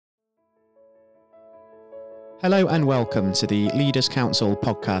Hello and welcome to the Leaders Council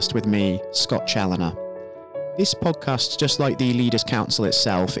podcast with me, Scott Challoner. This podcast, just like the Leaders Council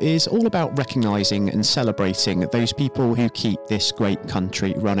itself, is all about recognising and celebrating those people who keep this great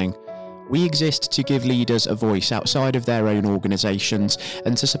country running. We exist to give leaders a voice outside of their own organisations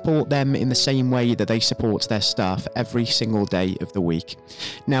and to support them in the same way that they support their staff every single day of the week.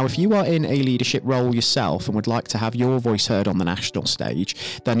 Now, if you are in a leadership role yourself and would like to have your voice heard on the national stage,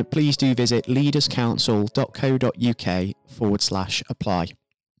 then please do visit leaderscouncil.co.uk/apply.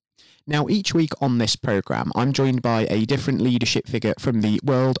 Now, each week on this programme, I'm joined by a different leadership figure from the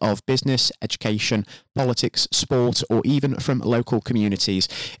world of business, education, politics, sport, or even from local communities,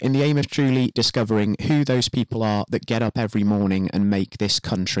 in the aim of truly discovering who those people are that get up every morning and make this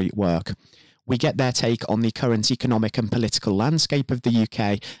country work. We get their take on the current economic and political landscape of the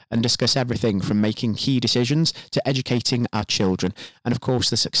UK and discuss everything from making key decisions to educating our children, and of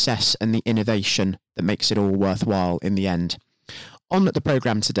course the success and the innovation that makes it all worthwhile in the end. On the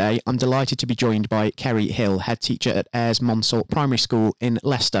programme today, I'm delighted to be joined by Kerry Hill, head teacher at Eyres Monsell Primary School in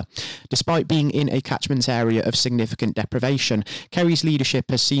Leicester. Despite being in a catchment area of significant deprivation, Kerry's leadership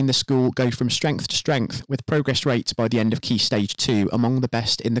has seen the school go from strength to strength, with progress rates by the end of Key Stage 2 among the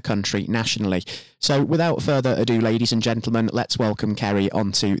best in the country nationally. So without further ado, ladies and gentlemen, let's welcome Kerry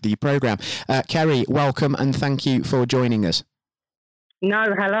onto the programme. Kerry, welcome and thank you for joining us. No,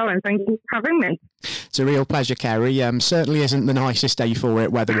 hello, and thank you for having me. It's a real pleasure, Kerry. Certainly isn't the nicest day for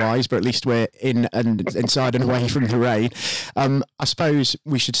it weather-wise, but at least we're in and inside and away from the rain. I suppose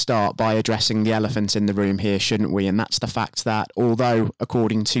we should start by addressing the elephant in the room here, shouldn't we? And that's the fact that although,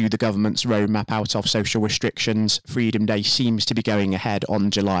 according to the government's roadmap out of social restrictions, Freedom Day seems to be going ahead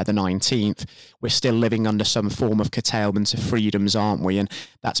on July the 19th, we're still living under some form of curtailment of freedoms, aren't we? And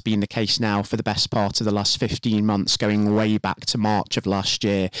that's been the case now for the best part of the last 15 months, going way back to March of last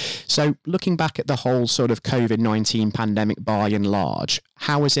year. So looking back at the whole sort of COVID-19 pandemic by and large,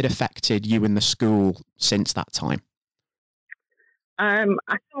 how has it affected you and the school since that time? I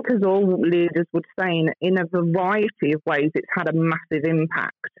think, as all leaders would say, in a variety of ways, it's had a massive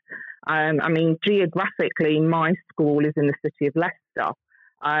impact. Geographically, my school is in the city of Leicester,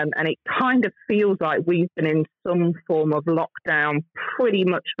 and it kind of feels like we've been in some form of lockdown pretty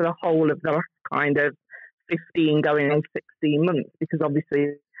much for the whole of the last kind of 15 going on 16 months, because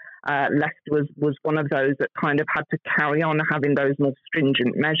obviously Leicester was one of those that kind of had to carry on having those more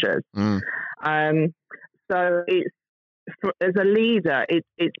stringent measures. So as a leader,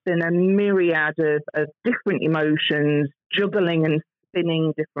 it's been a myriad of different emotions, juggling and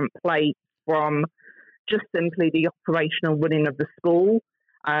spinning different plates, from just simply the operational running of the school.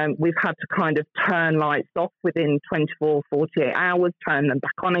 We've had to kind of turn lights off within 24, 48 hours, turn them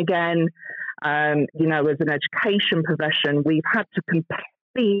back on again. As an education profession, we've had to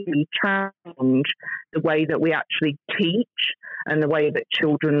completely change the way that we actually teach and the way that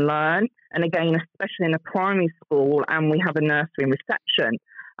children learn. And again, especially in a primary school, and we have a nursery and reception.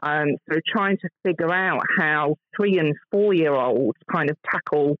 So trying to figure out how 3 and 4 year olds kind of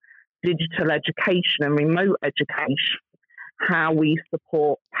tackle digital education and remote education, how we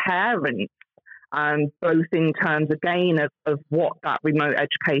support parents, both in terms, again, of what that remote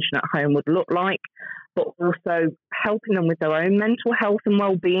education at home would look like, but also helping them with their own mental health and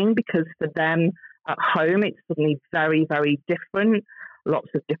well-being, because for them at home, it's suddenly very, very different,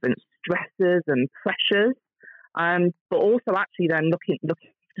 lots of different stresses and pressures, but also actually then looking to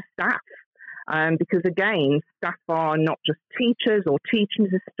staff, because again, staff are not just teachers or teaching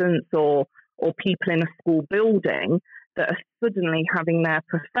assistants or people in a school building that are suddenly having their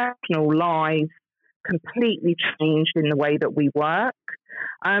professional lives completely changed in the way that we work.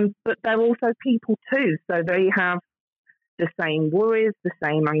 But they're also people too, so they have the same worries, the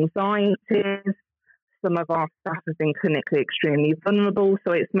same anxieties. Some of our staff have been clinically extremely vulnerable,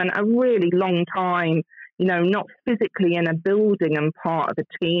 so it's meant a really long time, not physically in a building and part of a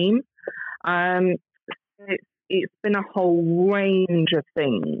team. It's been a whole range of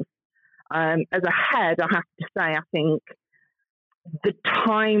things. As a head, I have to say, I think the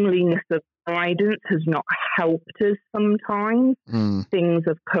timeliness of guidance has not helped us sometimes. Things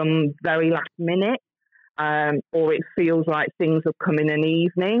have come very last minute, or it feels like things have come in an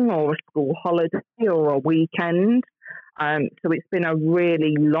evening or a school holiday or a weekend. So it's been a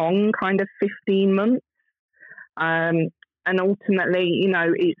really long kind of 15 months. And ultimately,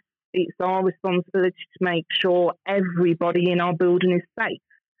 it's our responsibility to make sure everybody in our building is safe.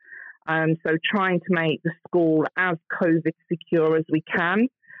 So trying to make the school as COVID secure as we can,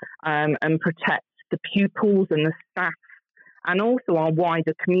 and protect the pupils and the staff, and also our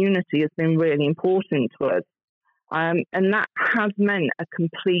wider community has been really important to us. And that has meant a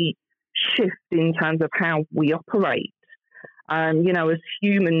complete shift in terms of how we operate. As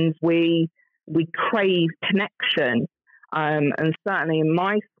humans, we crave connection. And certainly in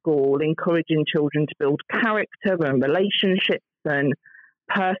my school, encouraging children to build character and relationships and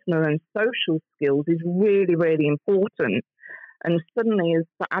personal and social skills is really, really important. And suddenly, as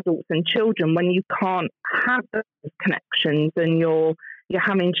for adults and children, when you can't have those connections and you're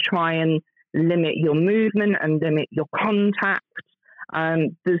having to try and limit your movement and limit your contact,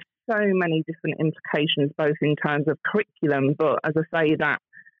 there's so many different implications, both in terms of curriculum, but as I say, that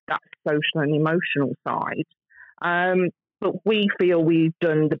social and emotional side. But we feel we've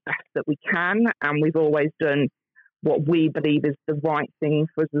done the best that we can, and we've always done what we believe is the right thing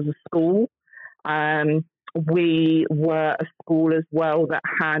for us as a school. We were a school as well that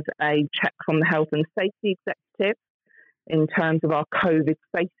had a check from the Health and Safety Executive in terms of our COVID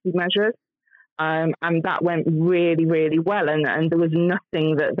safety measures. And that went really, really well. And there was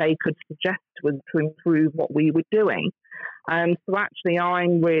nothing that they could suggest to improve what we were doing. So actually,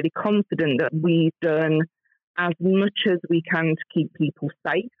 I'm really confident that we've done as much as we can to keep people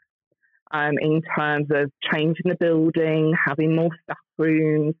safe, in terms of changing the building, having more staff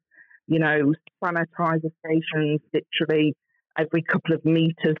rooms, sanitizer stations literally every couple of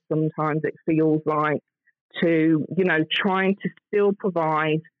meters, sometimes it feels like, to, trying to still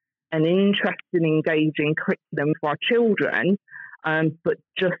provide an interesting, engaging curriculum for our children, but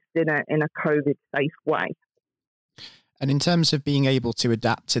just in a COVID-safe way. And in terms of being able to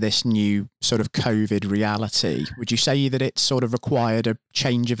adapt to this new sort of COVID reality, would you say that it sort of required a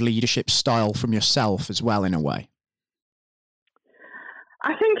change of leadership style from yourself as well, in a way?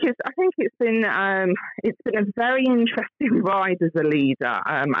 I think it's been a very interesting ride as a leader.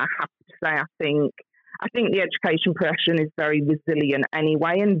 I have to say, I think the education profession is very resilient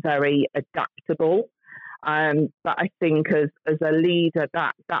anyway and very adaptable. But I think as a leader,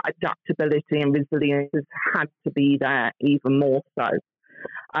 that adaptability and resilience has had to be there even more so.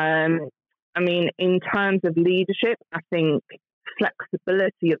 In terms of leadership, I think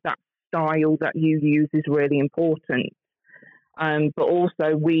flexibility of that style that you use is really important. But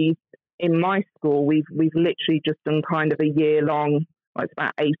also, in my school, we've literally just done kind of a year-long, it's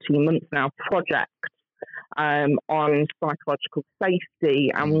about 18 months now, project on psychological safety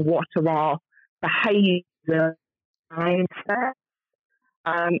and what are our behaviours mindset.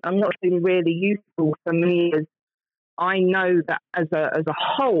 And what's been really useful for me is I know that as a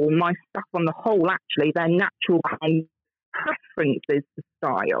whole, my staff on the whole, actually, their natural kind of preferences for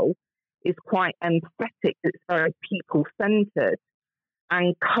style is quite empathetic. It's very people-centred.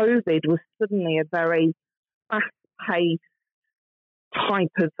 And COVID was suddenly a very fast-paced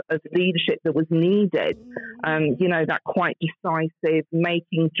type of leadership that was needed. That quite decisive,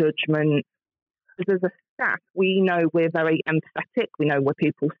 making judgments. As a staff, we know we're very empathetic. We know we're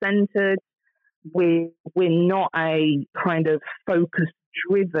people-centred. We're not a kind of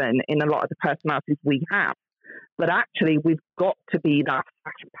focus-driven in a lot of the personalities we have. But actually, we've got to be that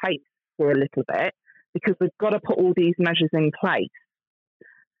fast-paced for a little bit because we've got to put all these measures in place.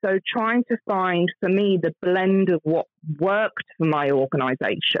 So trying to find, for me, the blend of what worked for my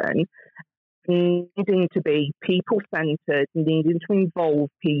organisation, needing to be people-centred, needing to involve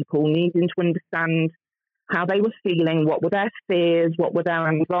people, needing to understand how they were feeling, what were their fears, what were their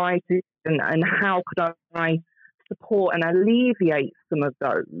anxieties, and how could I support and alleviate some of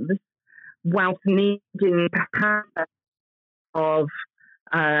those, whilst needing to have of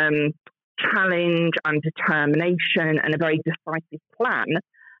challenge and determination and a very decisive plan,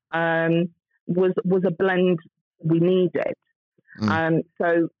 was a blend we needed.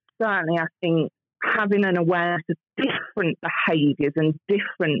 So certainly I think having an awareness of different behaviours and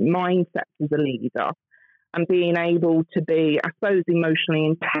different mindsets as a leader and being able to be, I suppose, emotionally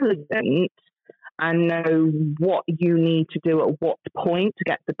intelligent and know what you need to do at what point to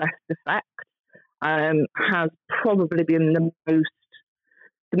get the best effect, has probably been the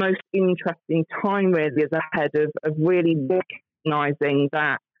most interesting time really as ahead of really recognising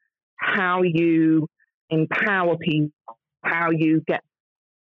that how you empower people, how you get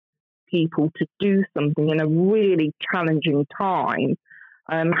people to do something in a really challenging time,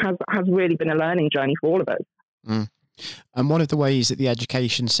 has really been a learning journey for all of us. And one of the ways that the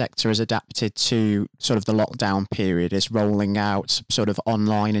education sector has adapted to sort of the lockdown period is rolling out sort of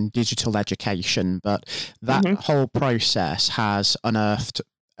online and digital education. But that whole process has unearthed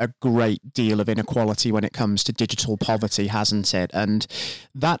a great deal of inequality when it comes to digital poverty, hasn't it? And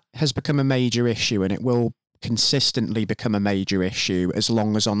that has become a major issue, and it will consistently become a major issue as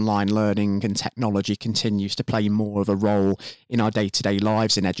long as online learning and technology continues to play more of a role in our day-to-day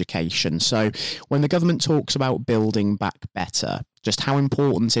lives in education. So when the government talks about building back better, just how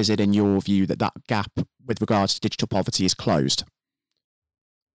important is it in your view that that gap with regards to digital poverty is closed?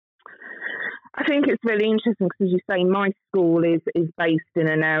 I think it's really interesting because, as you say, my school is based in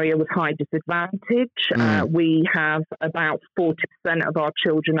an area with high disadvantage. We have about 40% of our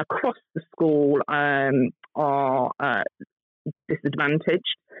children across the school are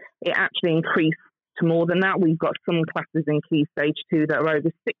disadvantaged. It actually increased to more than that. We've got some classes in Key Stage 2 that are over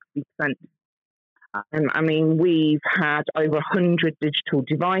 60%. We've had over 100 digital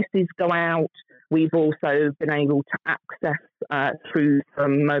devices go out. We've also been able to access through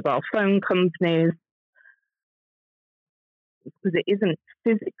some mobile phone companies, because it isn't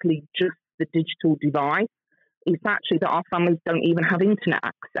physically just the digital device. It's actually that our families don't even have internet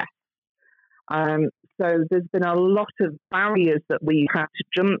access. So there's been a lot of barriers that we had to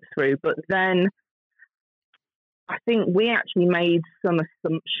jump through. But then I think we actually made some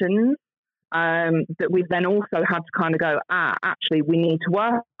assumptions that we then also had to kind of go, actually, we need to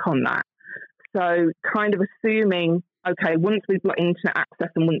work on that. So kind of assuming, okay, once we've got internet access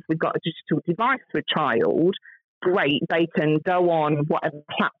and once we've got a digital device for a child, great, they can go on whatever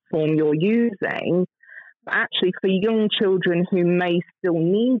platform you're using. But actually for young children who may still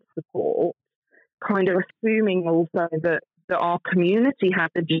need support, kind of assuming also that our community had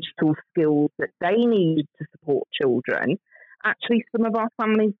the digital skills that they needed to support children, actually some of our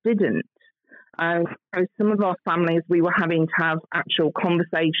families didn't. So some of our families, we were having to have actual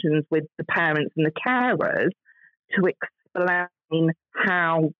conversations with the parents and the carers to explain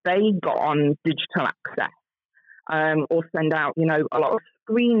how they got on digital access, or send out, a lot of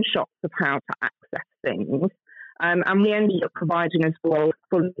screenshots of how to access things. And we ended up providing as well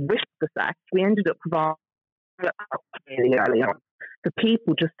for risk assess. We ended up providing really early on for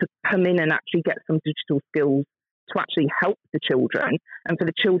people just to come in and actually get some digital skills to actually help the children and for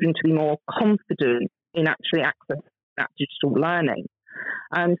the children to be more confident in actually accessing that digital learning.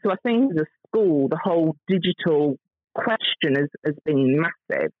 So I think as a school, the whole digital question has been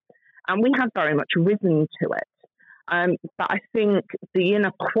massive, and we have very much risen to it. But I think the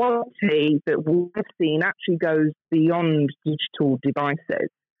inequality that we've seen actually goes beyond digital devices.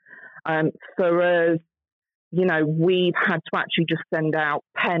 For us, we've had to actually just send out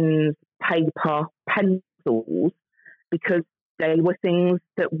pens, paper, pencils, because they were things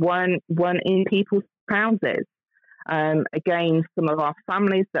that weren't in people's houses. Again, some of our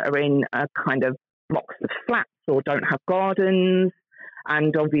families that are in kind of blocks of flats or don't have gardens,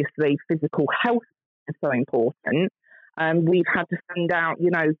 and obviously physical health is so important. We've had to send out,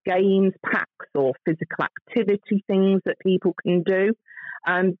 games packs or physical activity things that people can do,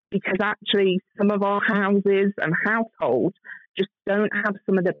 because actually some of our houses and households just don't have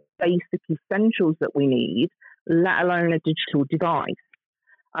some of the basic essentials that we need, let alone a digital device.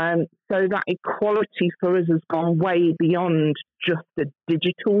 So that equality for us has gone way beyond just a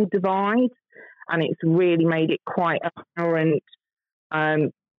digital divide, and it's really made it quite apparent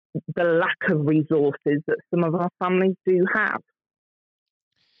the lack of resources that some of our families do have.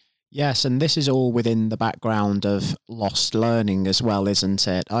 Yes, and this is all within the background of lost learning as well, isn't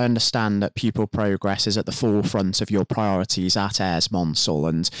it? I understand that pupil progress is at the forefront of your priorities at Eyres Monsell,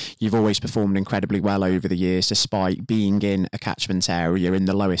 and you've always performed incredibly well over the years despite being in a catchment area in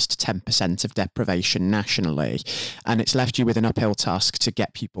the lowest 10% of deprivation nationally. And it's left you with an uphill task to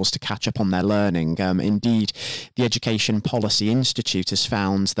get pupils to catch up on their learning. Indeed, the Education Policy Institute has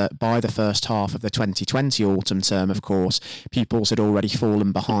found that by the first half of the 2020 autumn term, of course, pupils had already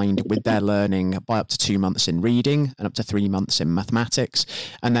fallen behind with their learning by up to 2 months in reading and up to 3 months in mathematics,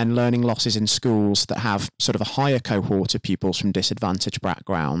 and then learning losses in schools that have sort of a higher cohort of pupils from disadvantaged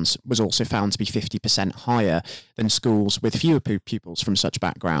backgrounds was also found to be 50% higher than schools with fewer pupils from such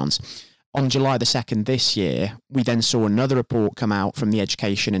backgrounds. On July the 2nd this year, we then saw another report come out from the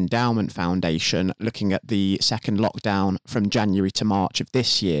Education Endowment Foundation looking at the second lockdown from January to March of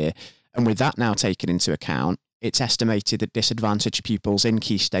this year, and with that now taken into account, it's estimated that disadvantaged pupils in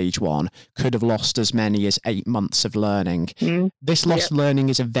Key Stage 1 could have lost as many as 8 months of learning. This lost learning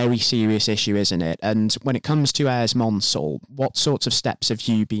is a very serious issue, isn't it? And when it comes to Eyres Monsell, what sorts of steps have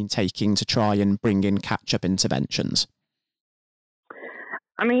you been taking to try and bring in catch-up interventions?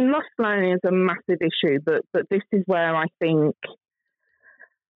 Lost learning is a massive issue, but this is where I think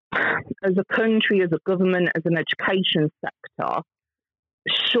as a country, as a government, as an education sector,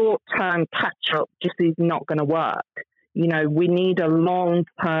 short-term catch-up just is not going to work. We need a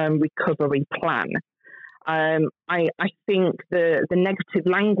long-term recovery plan. I think the negative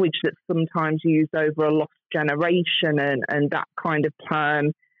language that's sometimes used over a lost generation and that kind of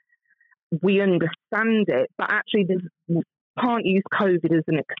term, we understand it, but actually we can't use COVID as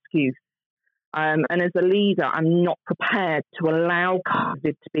an excuse. And as a leader, I'm not prepared to allow COVID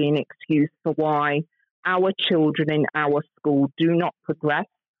to be an excuse for why our children in our school do not progress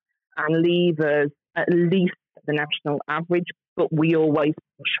and leave us at least at the national average, but we always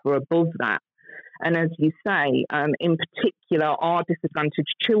push for above that. And as you say, in particular, our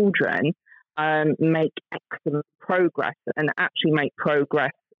disadvantaged children make excellent progress and actually make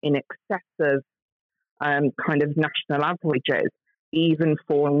progress in excess of kind of national averages, even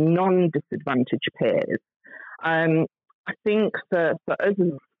for non-disadvantaged peers. I think for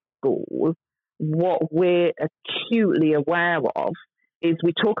other schools, what we're acutely aware of is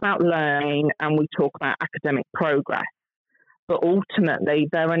we talk about learning and we talk about academic progress. But ultimately,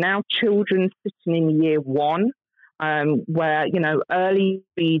 there are now children sitting in year one where, early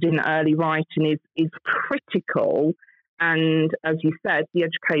reading, early writing is critical. And as you said, the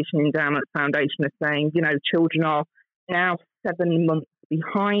Education Endowment Foundation is saying, children are now 7 months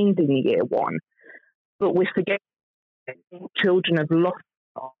behind in year one. But we're forgetting children have lost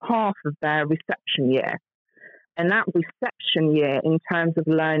half of their reception year. And that reception year, in terms of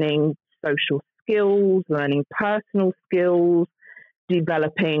learning social skills, learning personal skills,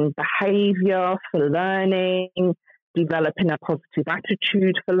 developing behaviour for learning, developing a positive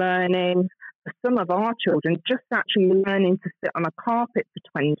attitude for learning. For some of our children, just actually learning to sit on a carpet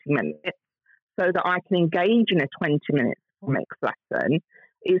for 20 minutes so that I can engage in a 20-minute phonics lesson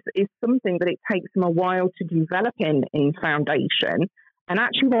is something that it takes them a while to develop in foundation. And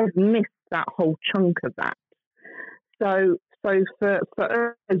actually they've missed that whole chunk of that. So for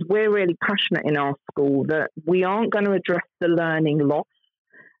us, we're really passionate in our school that we aren't going to address the learning loss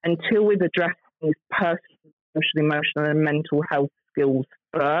until we've addressed these personal, social, emotional and mental health skills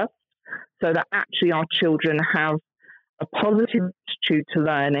first, so that actually our children have a positive attitude to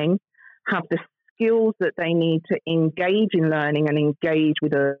learning, have the skills that they need to engage in learning and engage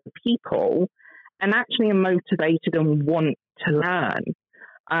with other people, and actually are motivated and want to learn.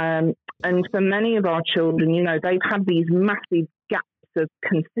 And for many of our children, they've had these massive gaps of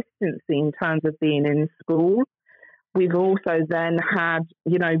consistency in terms of being in school. We've also then had,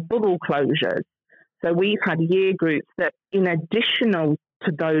 bubble closures. So we've had year groups that, in addition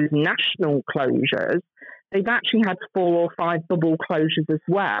to those national closures, they've actually had 4 or 5 bubble closures as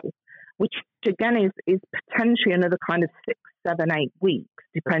well, which again is potentially another kind of 6, 7, 8 weeks,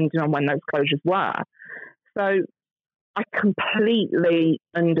 depending on when those closures were. So I completely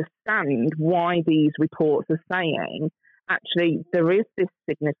understand why these reports are saying, actually, there is this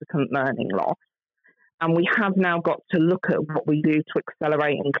significant learning loss, and we have now got to look at what we do to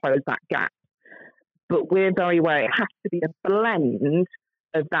accelerate and close that gap. But we're very aware it has to be a blend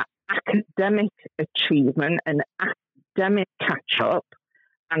of that academic achievement and academic catch-up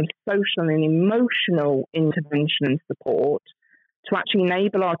and social and emotional intervention and support to actually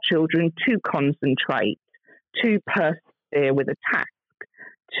enable our children to concentrate, to persevere with a task,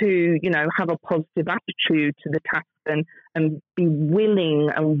 to, have a positive attitude to the task and be willing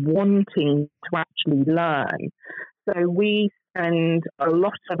and wanting to actually learn. So we spend a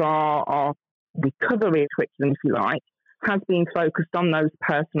lot of our recovery curriculum, if you like, has been focused on those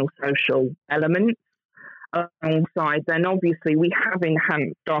personal social elements. Alongside, then obviously we have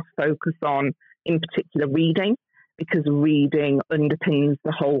enhanced our focus on, in particular, reading, because reading underpins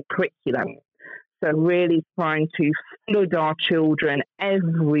the whole curriculum. So really trying to flood our children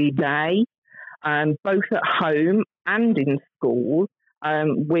every day, both at home and in school,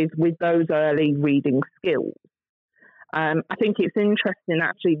 with those early reading skills. I think it's interesting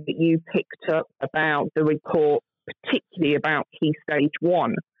actually that you picked up about the report, particularly about Key Stage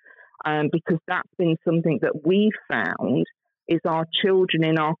 1, because that's been something that we've found is our children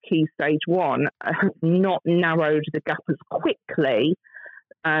in our Key Stage 1 have not narrowed the gap as quickly,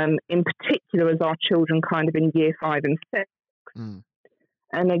 in particular as our children kind of in year 5 and 6. Mm.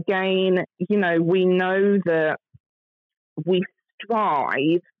 And again, we know that we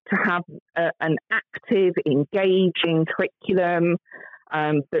strive to have an active, engaging curriculum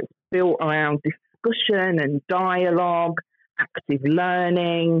that's built around discussion and dialogue, active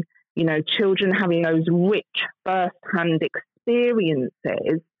learning, children having those rich first-hand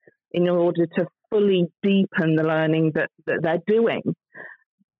experiences in order to fully deepen the learning that they're doing.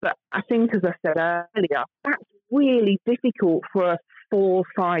 But I think, as I said earlier, that's really difficult for a 4,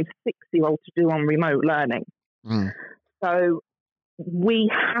 5, 6-year-old to do on remote learning. Mm. So we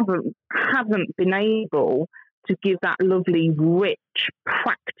haven't been able to give that lovely, rich,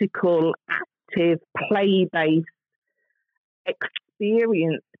 practical, interactive, play-based,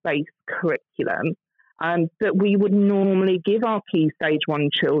 experience-based curriculum that we would normally give our Key Stage 1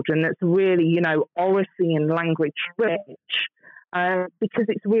 children that's really, oracy and language rich, because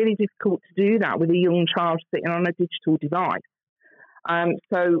it's really difficult to do that with a young child sitting on a digital device.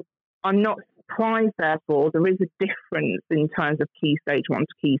 So I'm not surprised, therefore, there is a difference in terms of Key Stage 1 to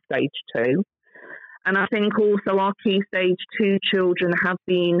Key Stage 2. And I think also our Key Stage 2 children have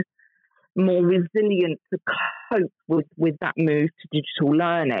been more resilient to cope with that move to digital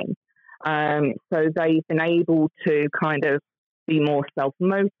learning. So they've been able to kind of be more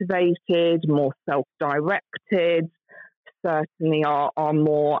self-motivated, more self-directed. Certainly our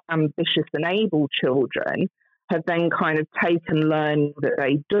more ambitious and able children have then kind of taken learning that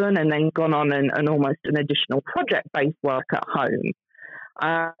they've done and then gone on and almost an additional project-based work at home.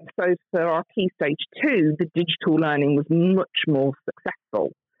 So for our Key Stage 2, the digital learning was much more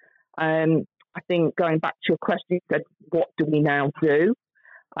successful. I think going back to your question, you said, what do we now do?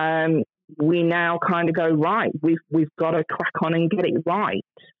 We now kind of go, right, we've got to crack on and get it right.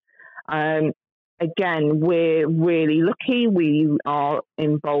 Again, we're really lucky. We are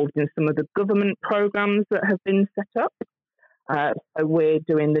involved in some of the government programs that have been set up. So we're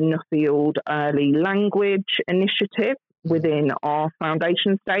doing the Nuffield Early Language Initiative within our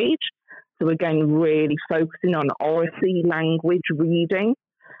foundation stage. So again, really focusing on oracy, language, reading.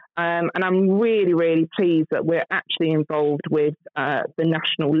 And I'm really, really pleased that we're actually involved with the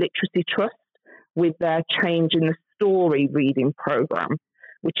National Literacy Trust with their Change in the Story reading programme,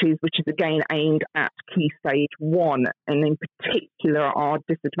 which is again aimed at Key Stage 1 and in particular our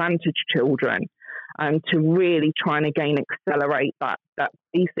disadvantaged children, to really try and again accelerate that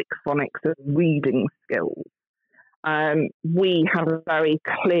basic phonics of reading skills. We have a very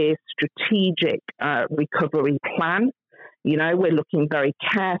clear strategic recovery plan. We're looking very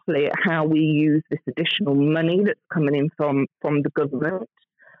carefully at how we use this additional money that's coming in from the government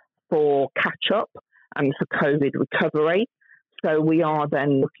for catch-up and for COVID recovery. So we are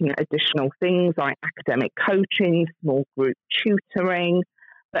then looking at additional things like academic coaching, small group tutoring.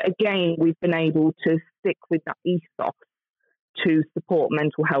 But again, we've been able to stick with that ethos to support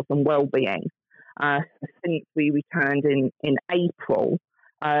mental health and well-being. Since we returned in April,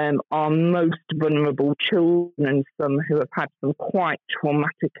 our most vulnerable children and some who have had some quite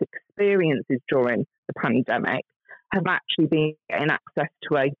traumatic experiences during the pandemic have actually been getting access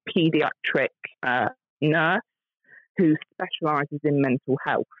to a paediatric nurse who specialises in mental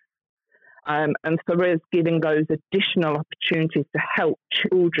health. And for us, giving those additional opportunities to help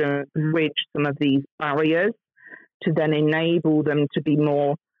children bridge some of these barriers to then enable them to be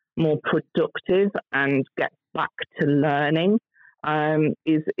more productive and get back to learning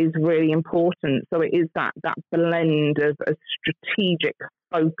is really important. So it is that blend of a strategic,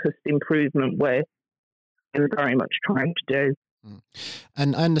 focused improvement we're very much trying to do.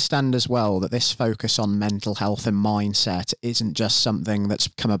 And I understand as well that this focus on mental health and mindset isn't just something that's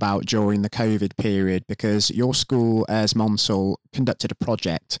come about during the COVID period, because your school, Eyres Monsell, conducted a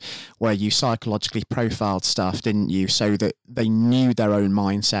project where you psychologically profiled staff, didn't you, so that they knew their own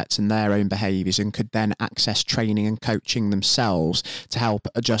mindsets and their own behaviours and could then access training and coaching themselves to help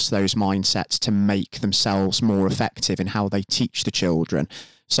adjust those mindsets to make themselves more effective in how they teach the children.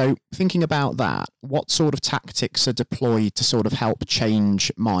 So thinking about that, what sort of tactics are deployed to sort of help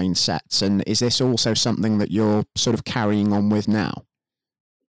change mindsets? And is this also something that you're sort of carrying on with now?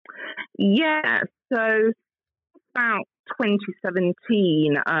 Yeah, so about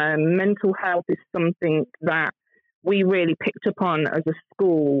 2017, mental health is something that we really picked up on as a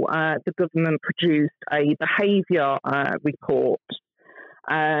school. The government produced a behaviour report,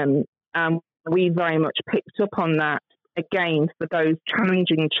 and we very much picked up on that. Again, for those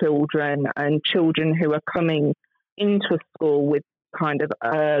challenging children and children who are coming into a school with kind of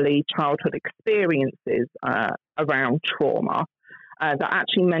early childhood experiences around trauma, that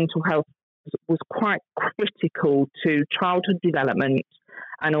actually mental health was quite critical to childhood development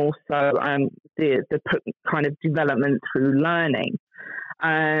and also the kind of development through learning.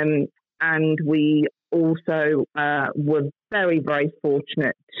 And we also were very, very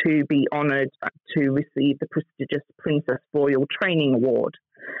fortunate to be honoured to receive the prestigious Princess Royal Training Award.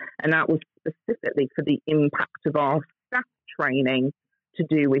 And that was specifically for the impact of our staff training to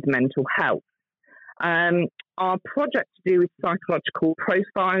do with mental health. Our project to do with psychological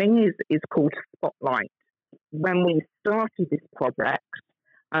profiling is called Spotlight. When we started this project,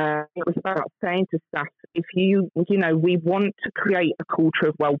 it was about saying to staff, if we want to create a culture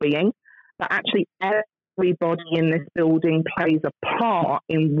of well-being, but actually everybody in this building plays a part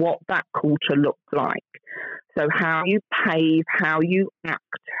in what that culture looks like. So how you behave, how you act,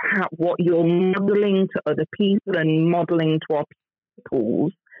 what you're modelling to other people and modelling to our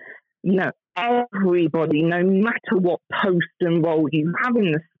pupils. You know, everybody, no matter what post and role you have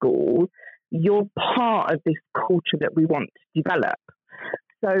in the school, you're part of this culture that we want to develop.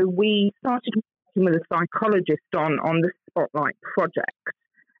 So we started working with a psychologist on the Spotlight project,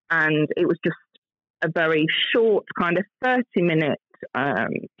 and it was just a very short, kind of 30-minute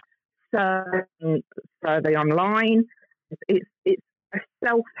survey online. It's a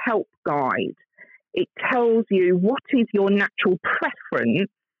self-help guide. It tells you what is your natural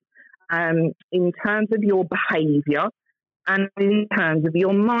preference in terms of your behaviour and in terms of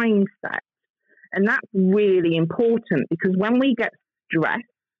your mindset. And that's really important, because when we get stressed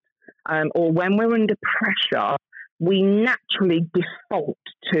or when we're under pressure, we naturally default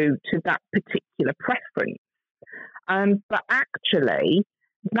to that particular preference. But actually,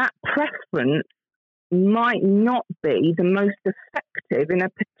 that preference might not be the most effective in a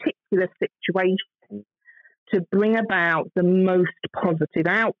particular situation to bring about the most positive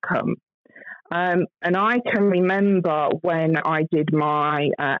outcome. And I can remember when I did my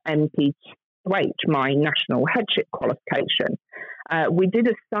NPQH, my National Headship qualification, we did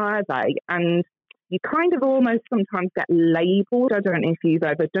a survey, and you kind of almost sometimes get labelled. I don't know if you've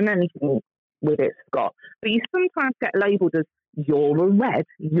ever done anything with it, Scott, but you sometimes get labelled as you're a red,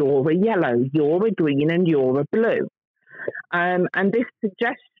 you're a yellow, you're a green, and you're a blue. And this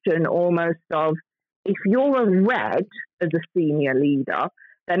suggestion almost of, if you're a red as a senior leader,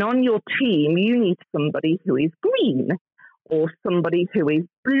 then on your team you need somebody who is green or somebody who is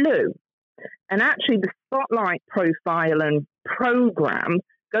blue. And actually the Spotlight profile and program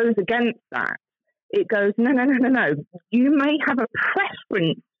goes against that. It goes, no. You may have a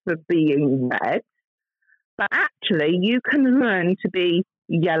preference for being red, but actually you can learn to be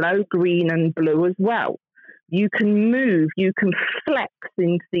yellow, green, and blue as well. You can move, you can flex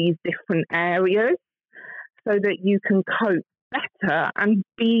into these different areas so that you can cope better and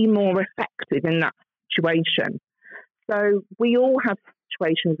be more effective in that situation. So we all have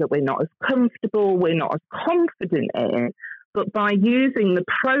situations that we're not as comfortable, we're not as confident in, but by using the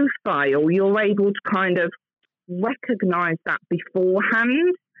profile, you're able to kind of recognize that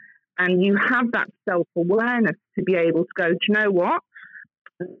beforehand, and you have that self-awareness to be able to go, do you know what?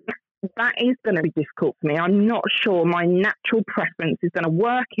 That is going to be difficult for me. I'm not sure my natural preference is going to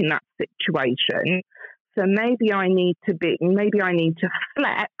work in that situation. So maybe I need to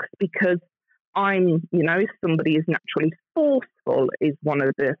flex, because I'm, if somebody is naturally forceful is one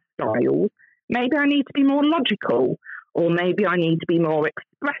of the styles, maybe I need to be more logical, or maybe I need to be more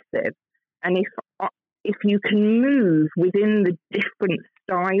expressive. And if you can move within the different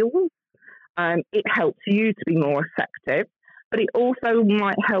styles, it helps you to be more effective, but it also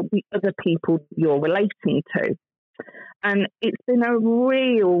might help the other people you're relating to. And it's been a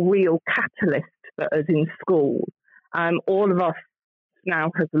real catalyst for us in school. All of us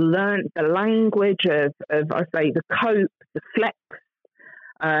now have learned the language of I say, the cope, the flex.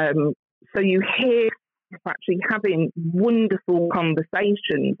 So you hear actually having wonderful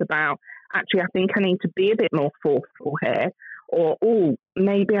conversations about, actually, I think I need to be a bit more forceful here, or,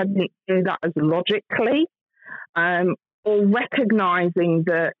 maybe I didn't do that as logically, or recognizing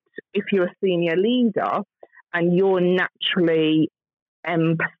that if you're a senior leader and you're naturally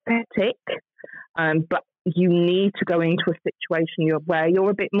empathetic, but you need to go into a situation where you're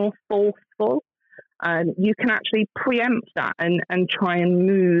a bit more forceful, you can actually preempt that and try and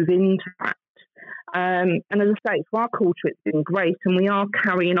move into that. And as I say, for our culture, it's been great, and we are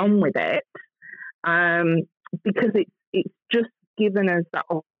carrying on with it, because it's just given us that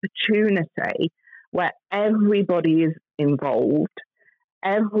opportunity where everybody is involved,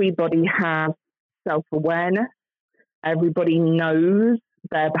 everybody has self-awareness, everybody knows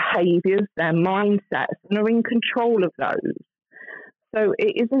their behaviours, their mindsets, and are in control of those. So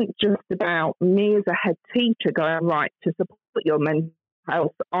it isn't just about me as a head teacher going, right, to support your mental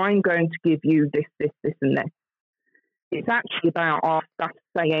health, I'm going to give you this, and this. It's actually about our staff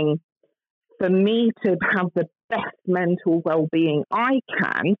saying, for me to have the best mental well-being I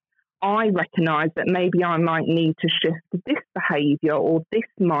can, I recognise that maybe I might need to shift this behaviour or this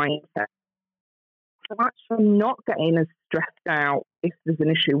mindset. So actually not getting as stressed out if there's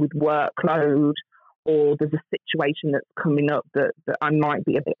an issue with workload, or there's a situation that's coming up that I might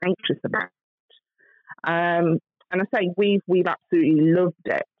be a bit anxious about. And I say we've absolutely loved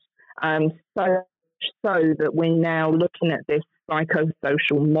it. So that we're now looking at this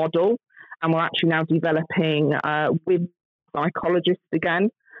psychosocial model, and we're actually now developing with psychologists again,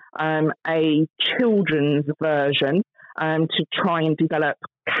 a children's version to try and develop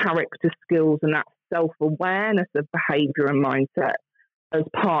character skills and that self-awareness of behaviour and mindset as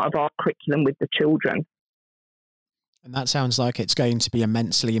part of our curriculum with the children. And that sounds like it's going to be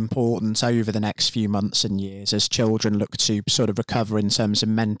immensely important over the next few months and years as children look to sort of recover in terms of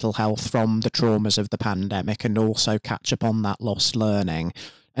mental health from the traumas of the pandemic and also catch up on that lost learning.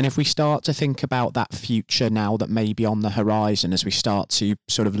 And if we start to think about that future now that may be on the horizon as we start to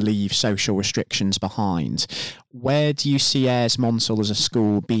sort of leave social restrictions behind, where do you see Eyres Monsell as a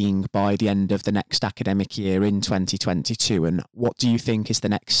school being by the end of the next academic year in 2022? And what do you think is the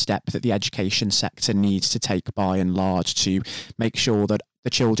next step that the education sector needs to take by and large to make sure that the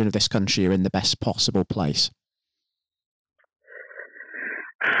children of this country are in the best possible place?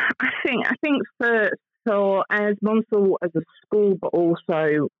 I think for Eyres Monsell as a school, but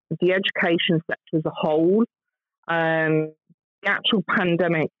also the education sector as a whole, the actual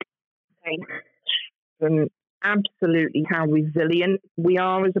pandemic and absolutely how resilient we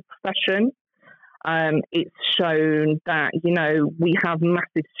are as a profession. It's shown that, we have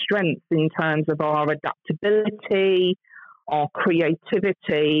massive strengths in terms of our adaptability, our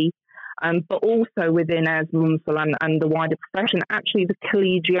creativity, but also within Eyres Monsell and the wider profession, actually the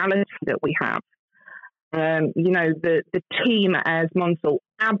collegiality that we have. The team at Eyres Monsell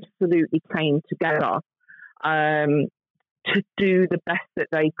absolutely came together to do the best that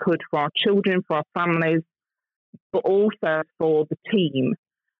they could for our children, for our families, but also for the team.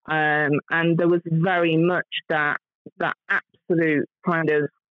 And there was very much that absolute kind of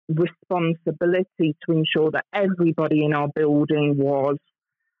responsibility to ensure that everybody in our building was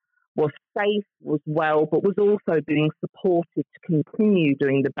safe, was well, but was also being supported to continue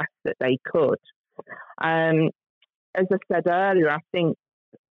doing the best that they could. As I said earlier, I think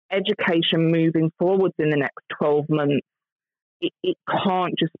education moving forwards in the next 12 months, it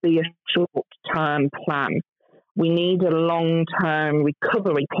can't just be a short-term plan. We need a long-term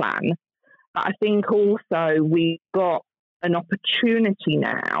recovery plan. But I think also we've got an opportunity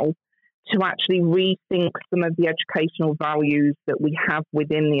now to actually rethink some of the educational values that we have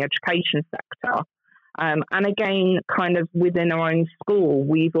within the education sector. And again, kind of within our own school,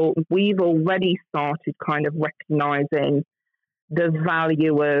 we've already started kind of recognising the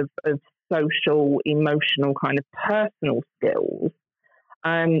value of social, emotional, kind of personal skills.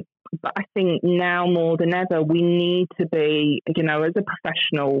 But I think now more than ever, we need to be, as a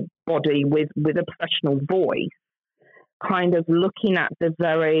professional body with a professional voice, kind of looking at the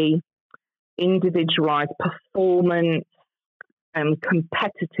very individualised performance and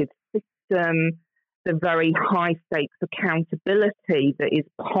competitive system, the very high stakes accountability that is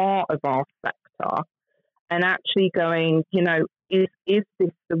part of our sector, and actually going, is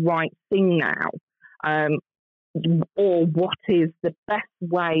this the right thing now? Or what is the best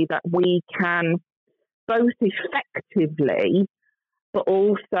way that we can both effectively, but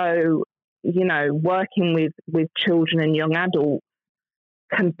also, working with children and young adults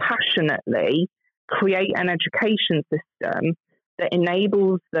compassionately, create an education system that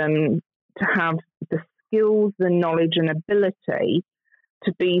enables them to have the skills, the knowledge and ability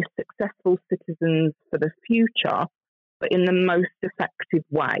to be successful citizens for the future, but in the most effective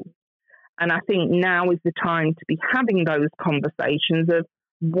way. And I think now is the time to be having those conversations of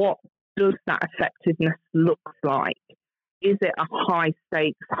what does that effectiveness look like? Is it a high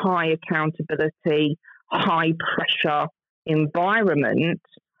stakes, high accountability, high pressure environment?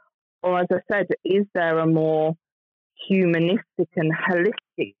 Or as I said, is there a more humanistic and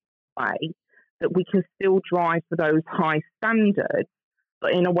holistic way that we can still drive for those high standards,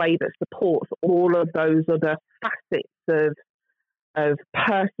 but in a way that supports all of those other facets of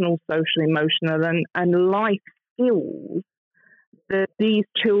personal, social, emotional and life skills that these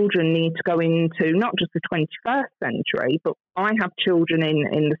children need to go into, not just the 21st century, but I have children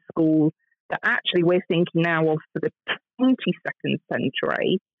in the school that actually we're thinking now of for the 22nd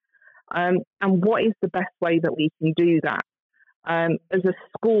century. And what is the best way that we can do that? As a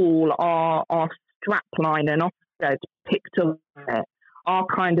school, our strapline and Ofsted picked up our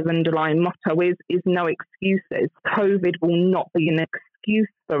kind of underlying motto is no excuses. COVID will not be an excuse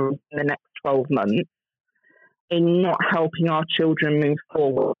for us in the next 12 months in not helping our children move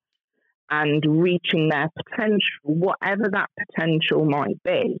forward and reaching their potential, whatever that potential might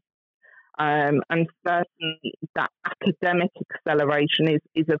be. And certainly that academic acceleration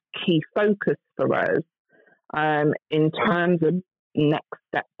is a key focus for us in terms of next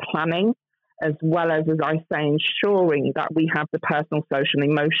step planning, as well as I say, ensuring that we have the personal, social,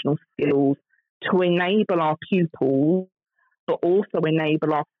 and emotional skills to enable our pupils, but also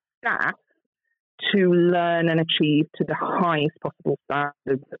enable our staff to learn and achieve to the highest possible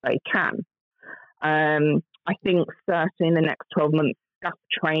standards that they can. I think certainly in the next 12 months, staff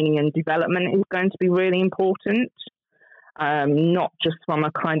training and development is going to be really important, not just from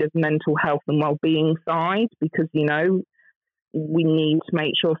a kind of mental health and well-being side, because, you know, we need to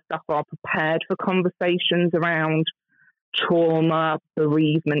make sure staff are prepared for conversations around trauma,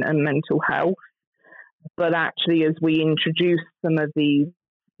 bereavement and mental health. But actually, as we introduce some of these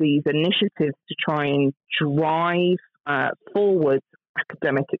initiatives to try and drive forward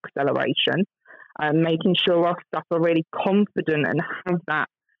academic acceleration, making sure our staff are really confident and have that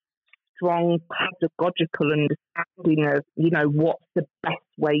strong pedagogical understanding of, you know, what's the best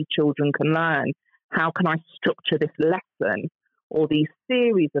way children can learn. How can I structure this lesson or these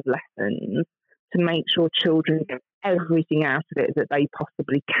series of lessons to make sure children get everything out of it that they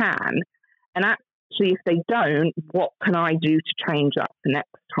possibly can? And actually, if they don't, what can I do to change that for next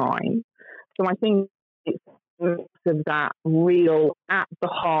time? So I think it's of that real at the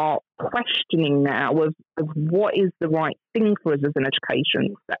heart questioning now of what is the right thing for us as an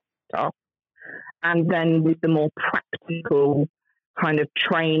education sector, and then with the more practical kind of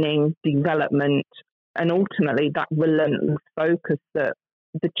training, development, and ultimately that relentless focus that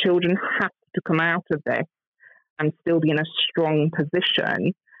the children have to come out of this and still be in a strong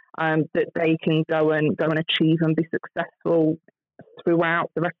position, that they can go and achieve and be successful throughout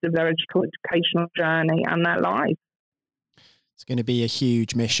the rest of their educational journey and their life. It's going to be a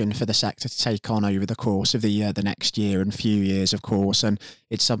huge mission for the sector to take on over the course of the next year and few years, of course, and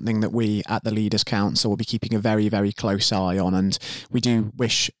it's something that we at the Leaders Council will be keeping a very, very close eye on, and we do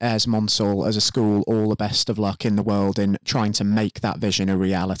wish Eyres Monsell as a school all the best of luck in the world in trying to make that vision a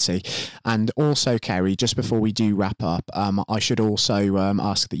reality. And also, Kerry, just before we do wrap up, I should also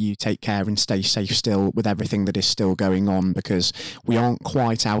ask that you take care and stay safe still with everything that is still going on, because we aren't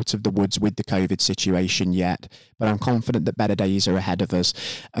quite out of the woods with the COVID situation yet, but I'm confident that better days are ahead of us.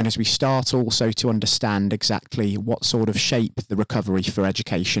 And as we start also to understand exactly what sort of shape the recovery for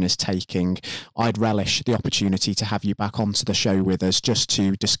education is taking, I'd relish the opportunity to have you back onto the show with us just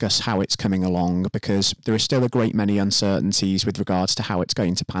to discuss how it's coming along, because there are still a great many uncertainties with regards to how it's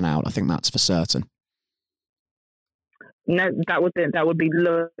going to pan out. I think that's for certain. No, that would be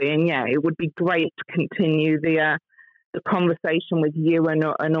lovely, and yeah, it would be great to continue the conversation with you and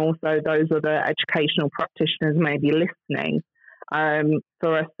also those other educational practitioners maybe listening.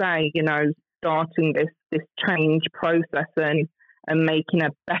 For us, say, you know, starting this change process and making a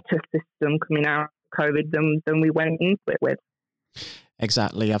better system coming out of COVID than we went into it with.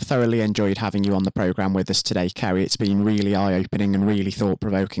 Exactly. I've thoroughly enjoyed having you on the programme with us today, Kerry. It's been really eye-opening and really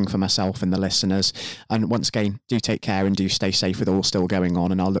thought-provoking for myself and the listeners. And once again, do take care and do stay safe with all still going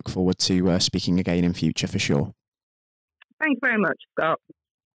on. And I'll look forward to speaking again in future for sure. Thanks very much, Scott.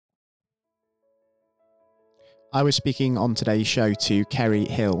 I was speaking on today's show to Kerry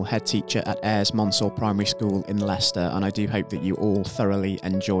Hill, head teacher at Eyres Monsell Primary School in Leicester, and I do hope that you all thoroughly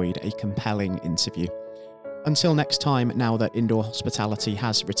enjoyed a compelling interview. Until next time, now that indoor hospitality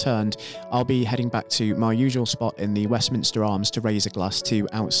has returned, I'll be heading back to my usual spot in the Westminster Arms to raise a glass to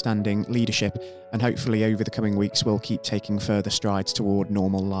outstanding leadership, and hopefully over the coming weeks we'll keep taking further strides toward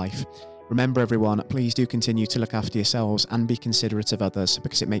normal life. Remember everyone, please do continue to look after yourselves and be considerate of others,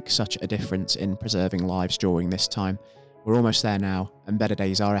 because it makes such a difference in preserving lives during this time. We're almost there now, and better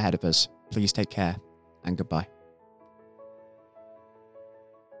days are ahead of us. Please take care, and goodbye.